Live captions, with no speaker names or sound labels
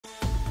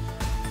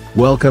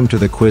Welcome to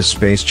the Quiz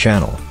Space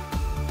channel.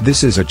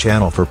 This is a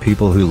channel for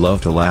people who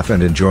love to laugh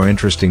and enjoy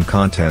interesting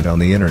content on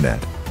the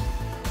internet.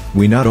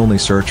 We not only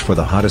search for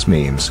the hottest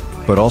memes,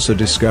 but also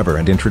discover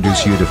and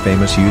introduce you to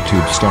famous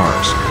YouTube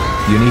stars,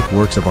 unique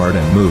works of art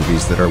and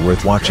movies that are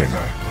worth watching.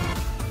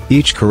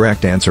 Each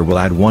correct answer will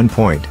add 1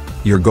 point.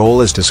 Your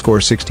goal is to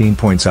score 16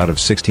 points out of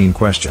 16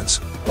 questions.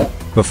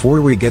 Before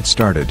we get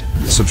started,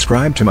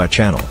 subscribe to my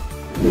channel.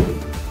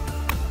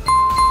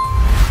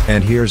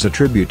 And here's a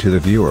tribute to the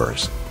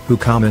viewers who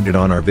commented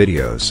on our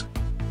videos.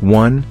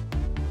 1,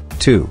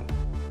 2, 3.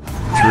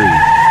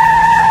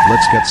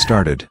 Let's get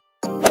started.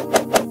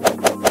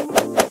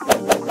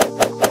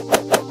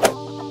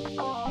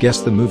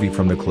 Guess the movie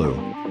from the clue.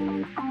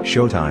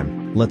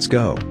 Showtime, let's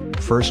go.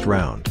 First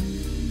round.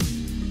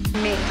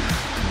 Me.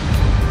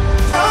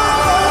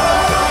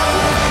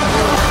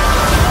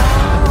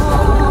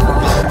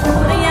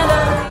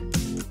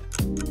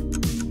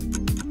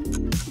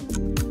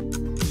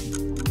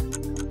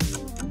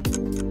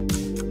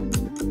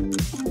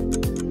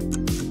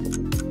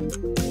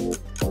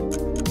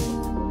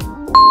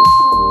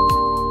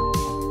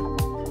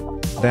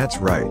 That's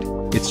right,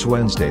 it's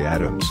Wednesday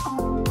Addams.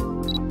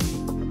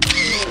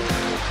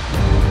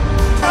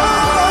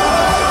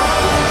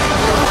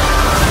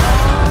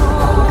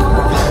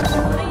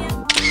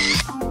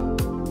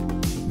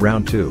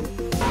 Round 2.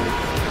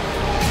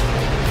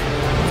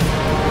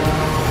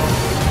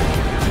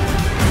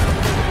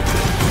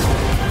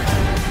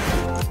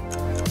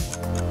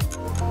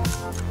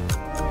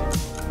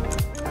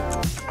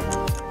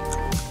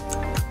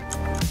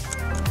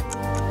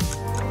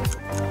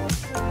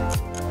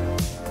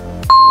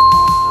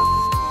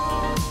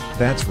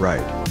 That's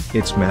right,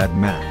 it's Mad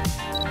Max.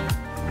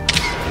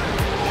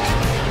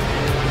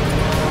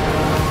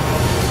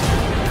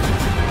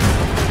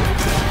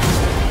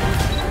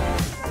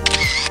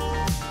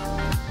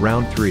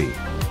 Round 3.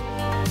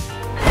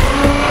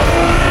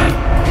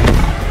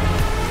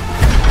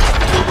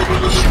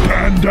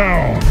 Stand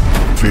down!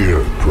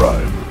 Fear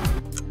crime.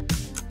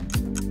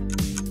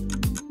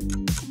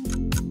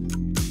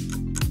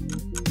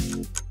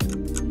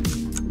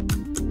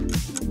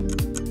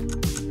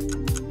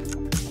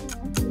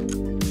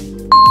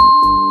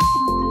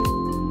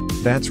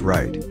 That's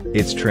right,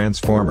 it's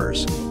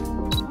Transformers.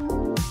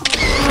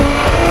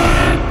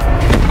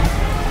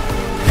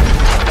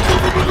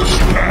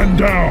 Stand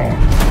down!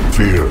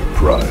 Fear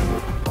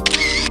crime.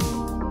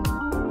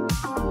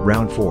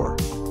 Round 4.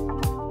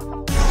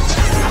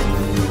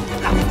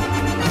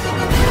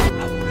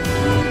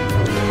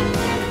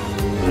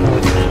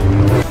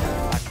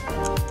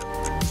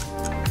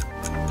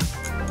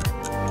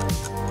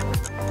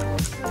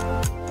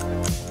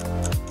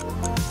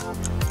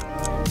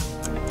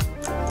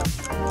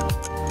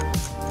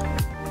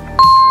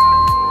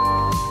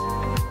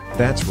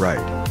 That's right,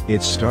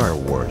 it's Star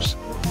Wars.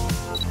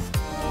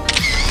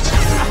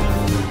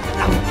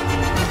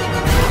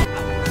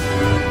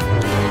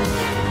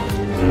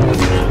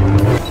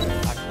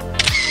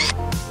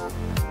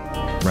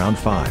 Round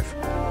 5.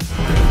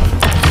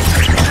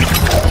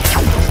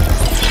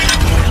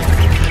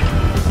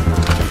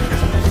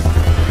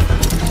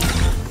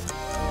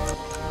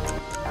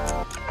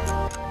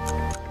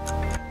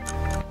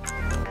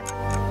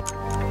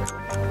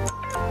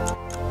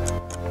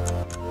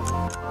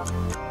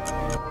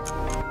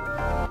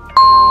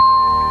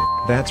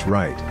 That's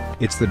right,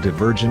 it's the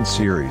Divergent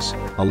series,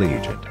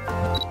 Allegiant.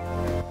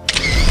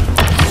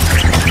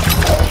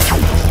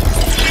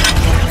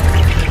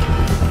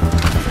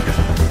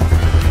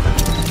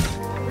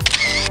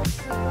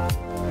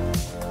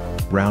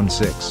 Round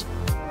 6.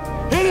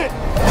 Hit it!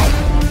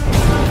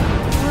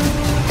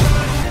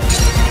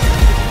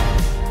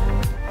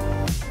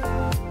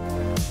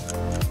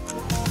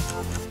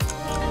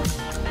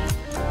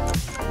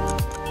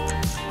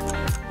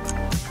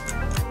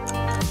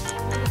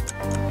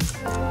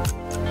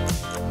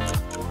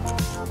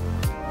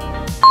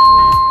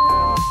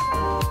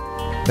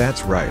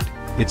 That's right,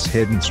 it's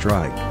Hidden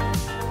Strike.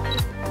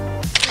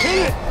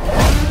 Hit it!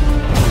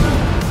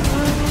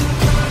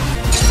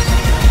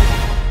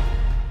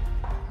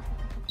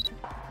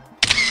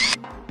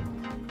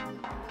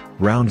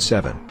 Round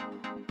 7.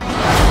 9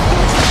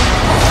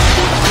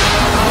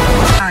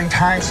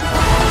 times,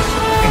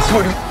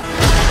 including...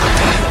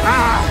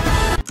 Ah!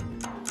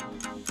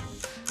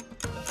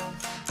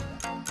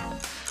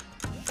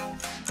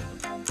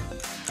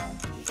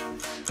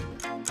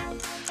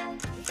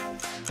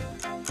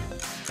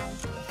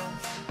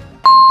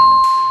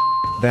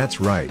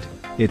 That's right,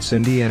 it's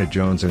Indiana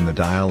Jones and the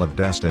Dial of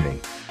Destiny.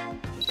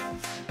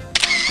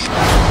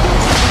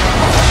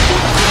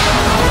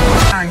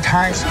 9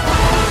 times,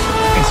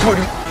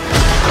 including...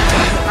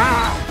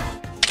 Ah!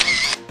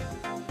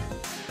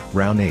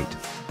 Round 8.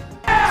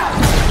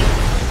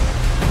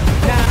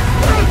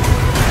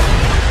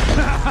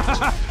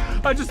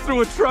 I just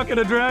threw a truck at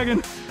a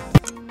dragon.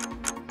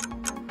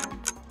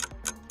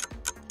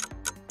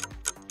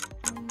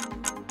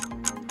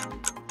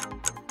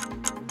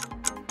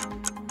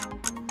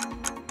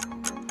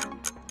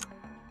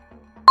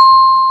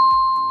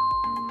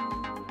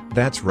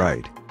 That's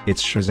right,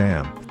 it's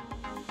Shazam.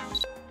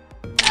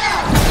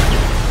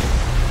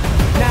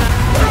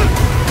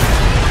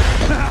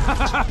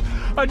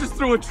 I just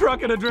threw a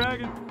truck at a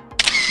dragon.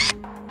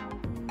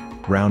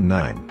 Round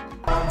 9.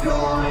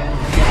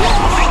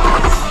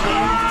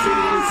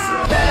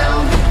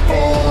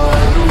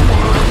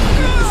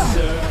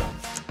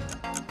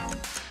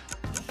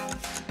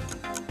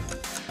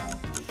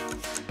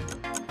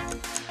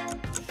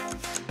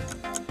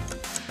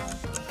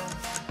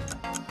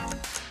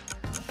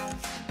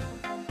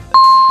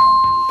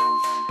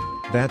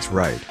 That's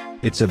right,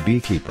 it's a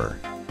beekeeper.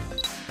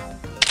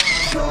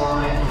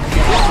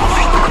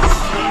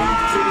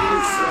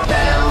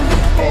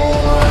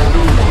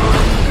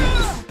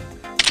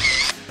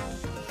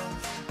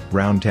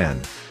 Round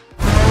 10.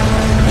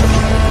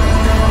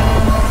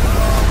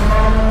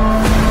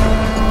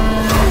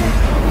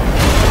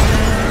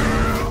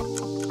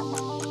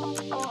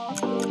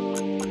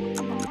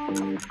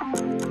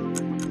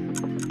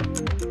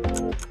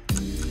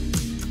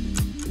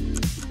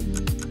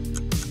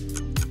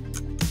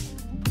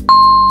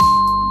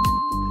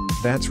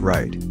 That's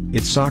right,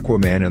 it's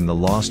Aquaman and the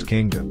Lost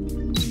Kingdom.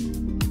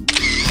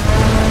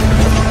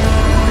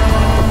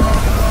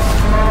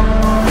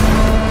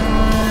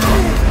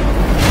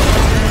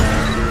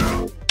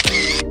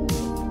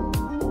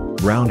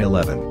 Round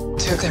 11.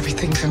 Took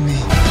everything from me.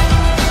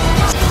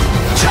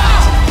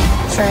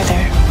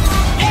 Further.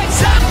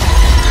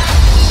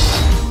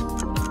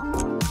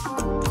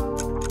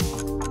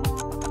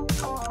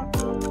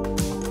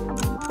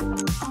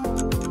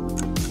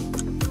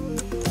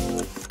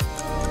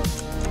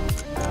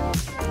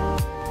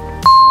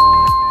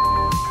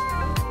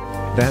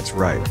 That's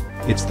right,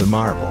 it's the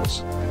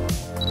Marvels.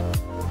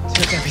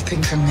 Took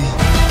everything from me.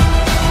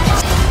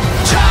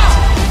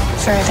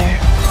 Further.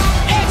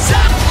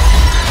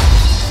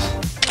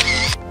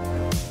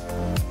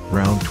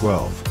 Round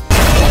 12.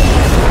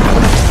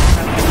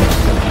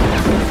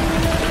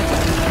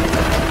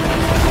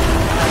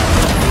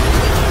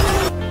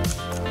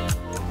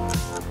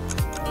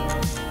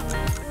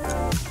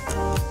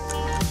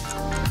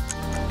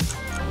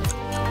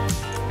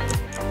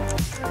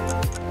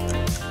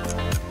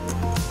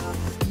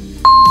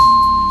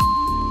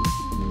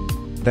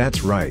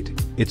 That's right,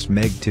 it's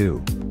Meg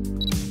 2.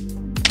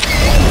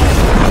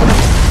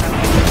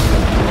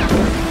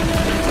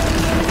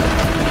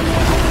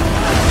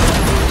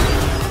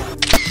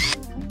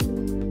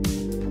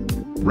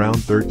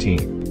 Round 13.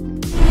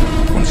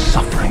 When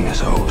suffering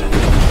is owed.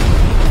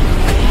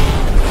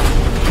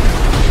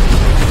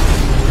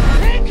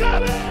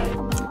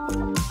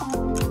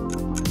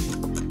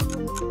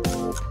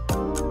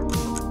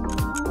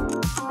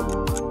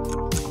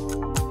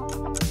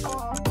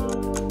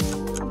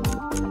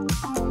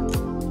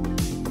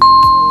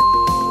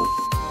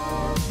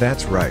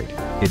 That's right,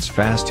 it's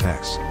Fast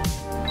Hex.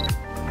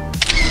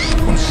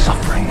 When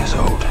suffering is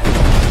owed.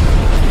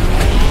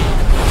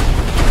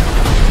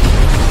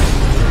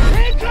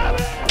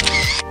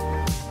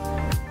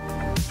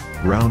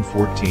 Round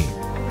 14.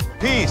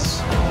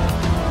 Peace.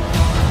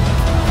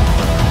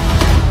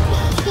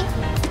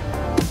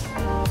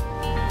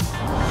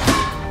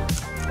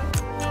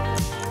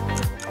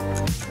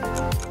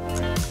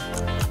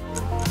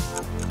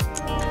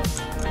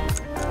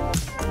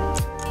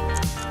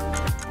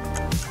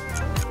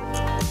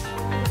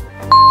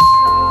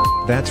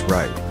 That's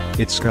right,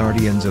 it's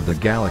Guardians of the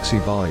Galaxy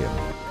Volume.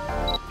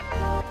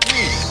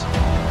 Peace.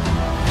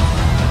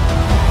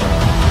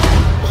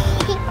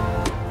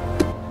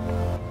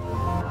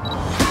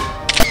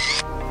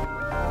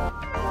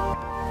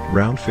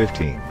 Round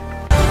 15.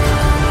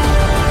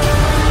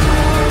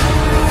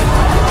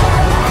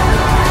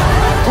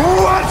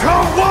 What a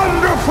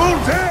wonderful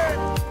day!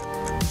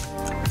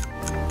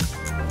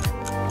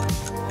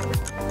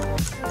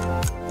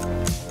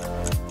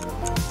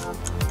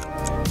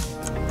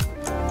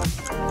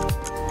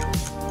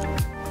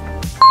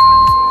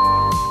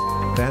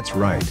 That's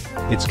right,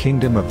 it's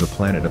Kingdom of the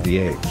Planet of the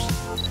Apes.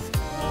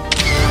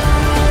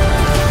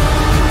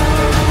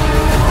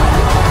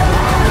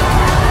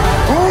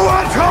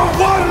 What a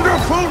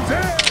wonderful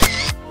day!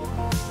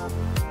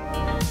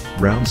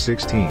 Round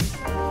 16.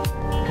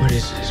 What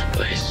is this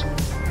place?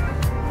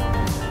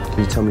 Can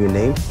you tell me your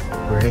name?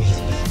 Where are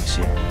things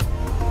here?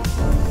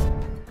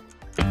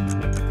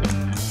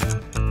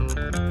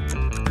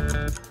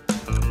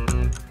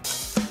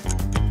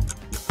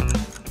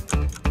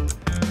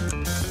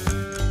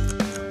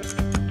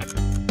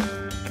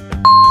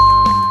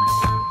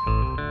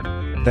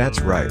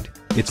 That's right,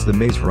 it's the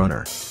Maze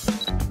Runner.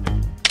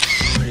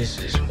 What is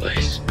this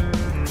place?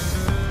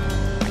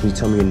 Can you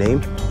tell me your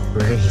name?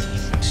 Where are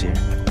things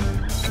here?